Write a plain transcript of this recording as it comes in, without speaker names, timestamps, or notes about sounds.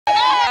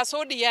as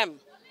ODM,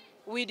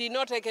 we did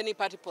not take any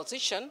party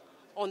position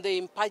on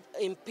the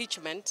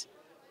impeachment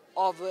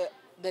of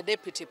the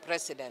deputy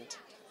president.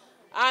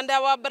 And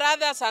our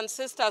brothers and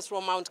sisters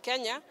from Mount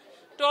Kenya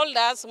told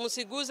us,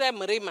 Msiguze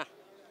mlima.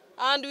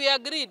 And we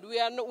agreed,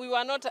 we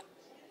were not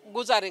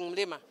guzaring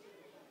mlima.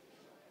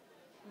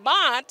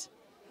 But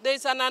there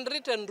is an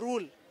unwritten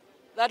rule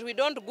that we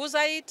don't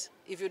guza it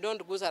if you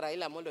don't guza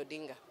Raila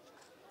Odinga.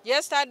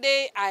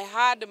 Yesterday, I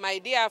heard my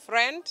dear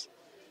friend,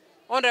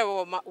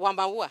 Honorable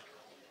Wambua,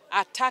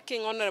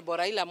 attacking Honorable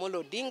Raila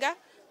Odinga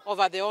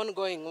over the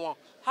ongoing war.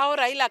 How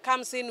Raila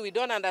comes in, we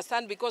don't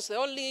understand, because the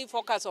only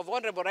focus of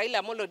Honorable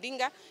Raila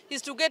Odinga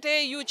is to get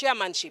AU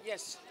chairmanship.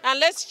 Yes.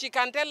 Unless she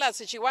can tell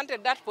us she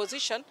wanted that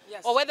position,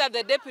 yes, or whether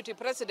the deputy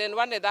president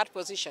wanted that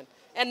position.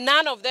 And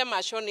none of them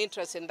have shown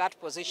interest in that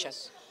position.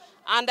 Yes.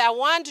 And I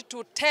want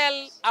to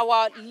tell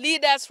our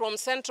leaders from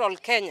Central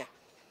Kenya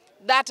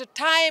that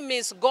time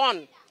is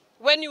gone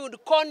when you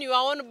would con your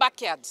own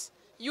backyards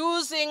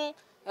using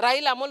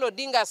Raila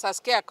Odinga as a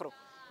scarecrow.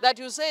 That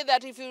you say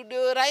that if you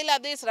do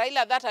Raila this,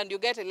 Raila that, and you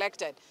get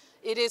elected.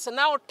 It is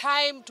now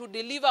time to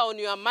deliver on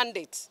your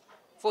mandates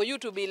for you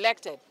to be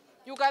elected.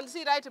 You can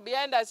see right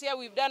behind us here,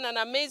 we've done an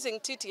amazing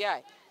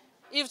TTI.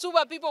 If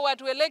super people were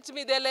to elect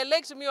me, they'll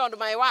elect me on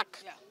my work.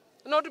 Yeah.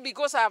 Not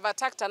because I have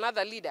attacked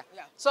another leader.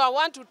 Yeah. So I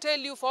want to tell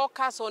you,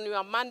 focus on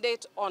your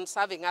mandate on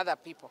serving other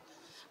people.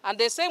 And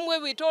the same way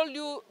we told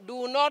you,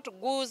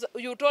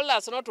 you told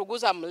us not to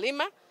guza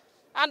mlima,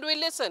 and we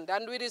listened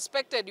and we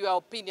respected your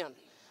opinion.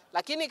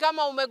 Lakini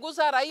kama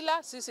umeguza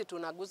Raila, sisi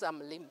tunaguza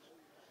mlima.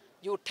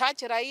 You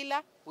touch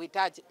Raila, we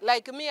touch.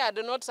 Like me, I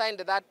did not sign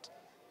that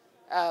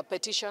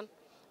petition.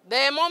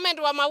 The moment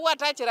Wamaua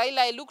touched Raila,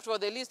 I looked for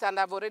the list and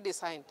I've already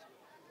signed.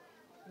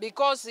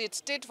 Because it's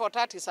tit for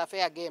tat is a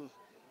fair game.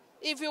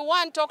 If you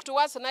want, talk to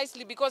us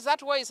nicely, because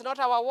that war is not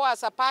our war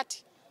as a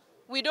party.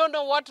 We don't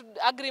know what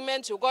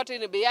agreements you got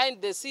in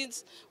behind the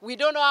scenes. We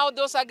don't know how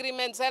those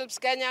agreements helps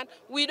Kenyan.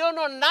 We don't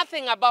know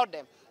nothing about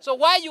them. So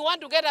why you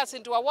want to get us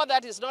into a war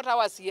that is not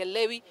ours,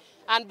 Lewi?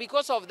 And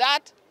because of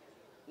that,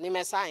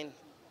 nime sign.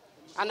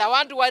 And I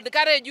want to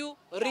encourage you,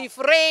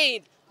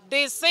 refrain,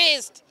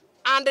 desist,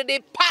 and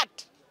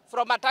depart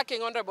from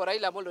attacking Honorable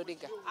Raila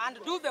Odinga. And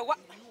do the what?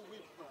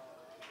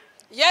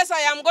 Yes,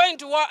 I am going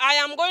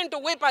to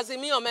whip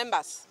Azimio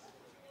members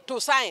to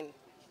sign.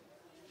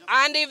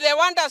 And if they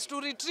want us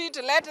to retreat,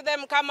 let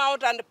them come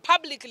out and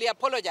publicly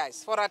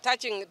apologize for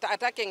attacking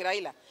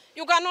Raila.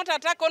 You cannot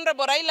attack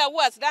Honorable Raila, who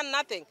has done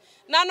nothing.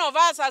 None of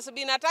us has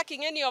been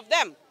attacking any of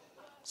them.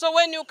 So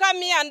when you come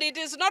here, and it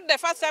is not the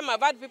first time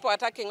I've had people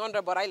attacking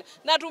Honorable Raila.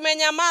 Na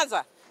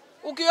tumenyamaza.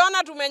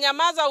 Ukiona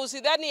tumenyamaza,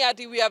 usidhani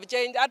ati we have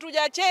changed.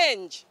 Hatuja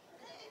change.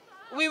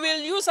 We will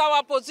use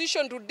our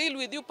position to deal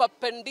with you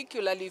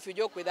perpendicularly if you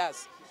joke with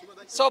us.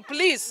 So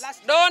please,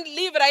 don't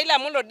leave Raila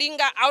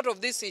Odinga out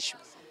of this issue.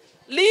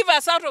 Leave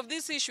us out of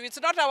this issue.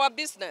 It's not our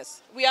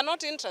business. We are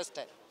not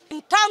interested.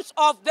 In terms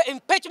of the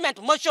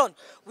impeachment motion,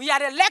 we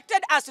are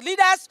elected as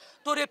leaders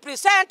to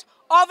represent,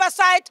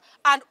 oversight,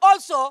 and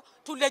also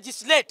to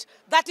legislate.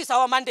 That is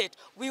our mandate.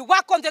 We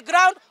work on the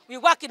ground, we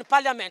work in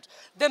parliament.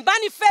 The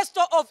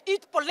manifesto of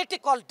each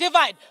political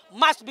divide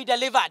must be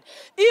delivered.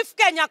 If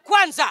Kenya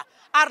Kwanza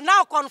are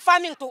now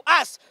confirming to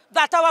us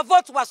that our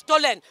votes were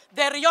stolen,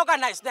 they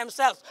reorganize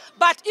themselves.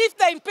 But if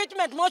the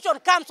impeachment motion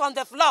comes on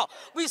the floor,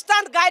 we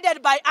stand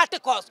guided by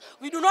articles.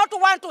 We do not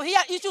want to hear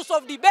issues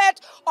of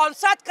debate on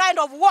such kind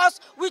of wars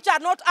which are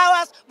not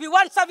ours. We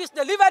want service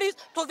deliveries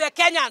to the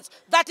Kenyans.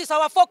 That is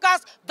our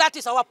focus, that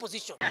is our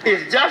position.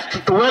 It's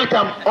just to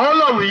welcome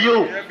all of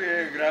you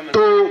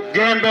to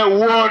Gembe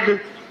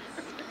Ward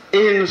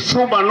in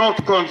Suba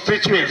North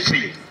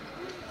constituency.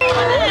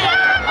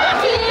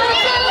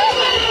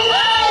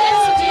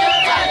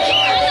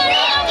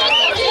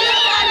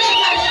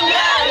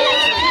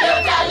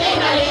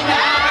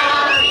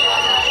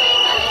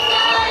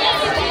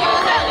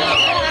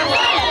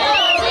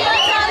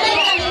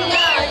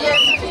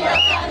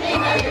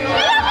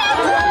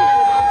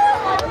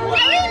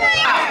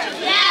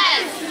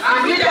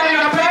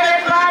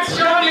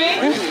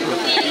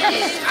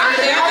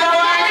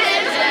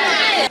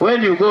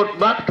 When you go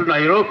back to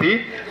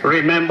Nairobi,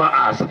 remember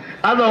us.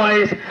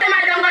 Otherwise, let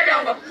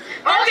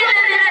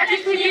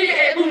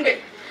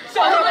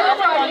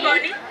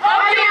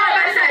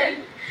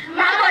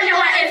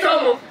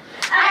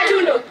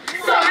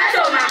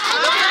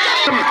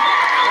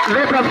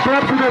us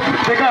clap to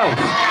the girls.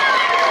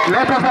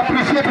 Let us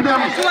appreciate them.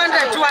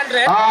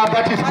 200.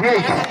 That is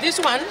great. This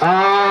one?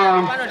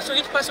 So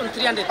each person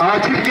 300.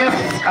 Chief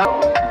guests.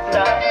 All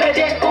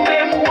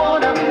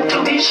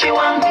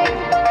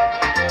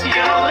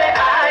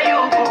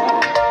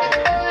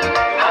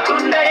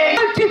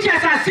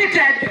teachers are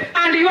seated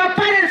and your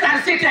parents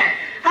are seated.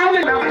 How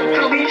will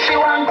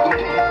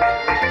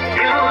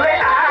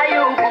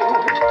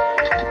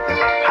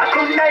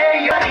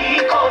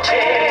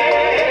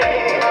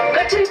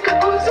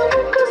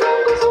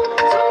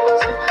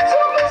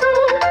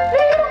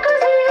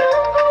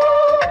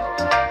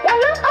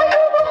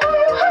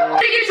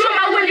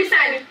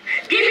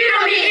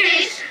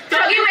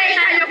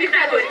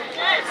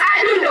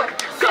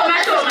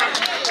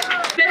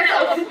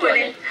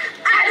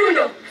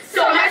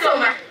Soma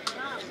soma.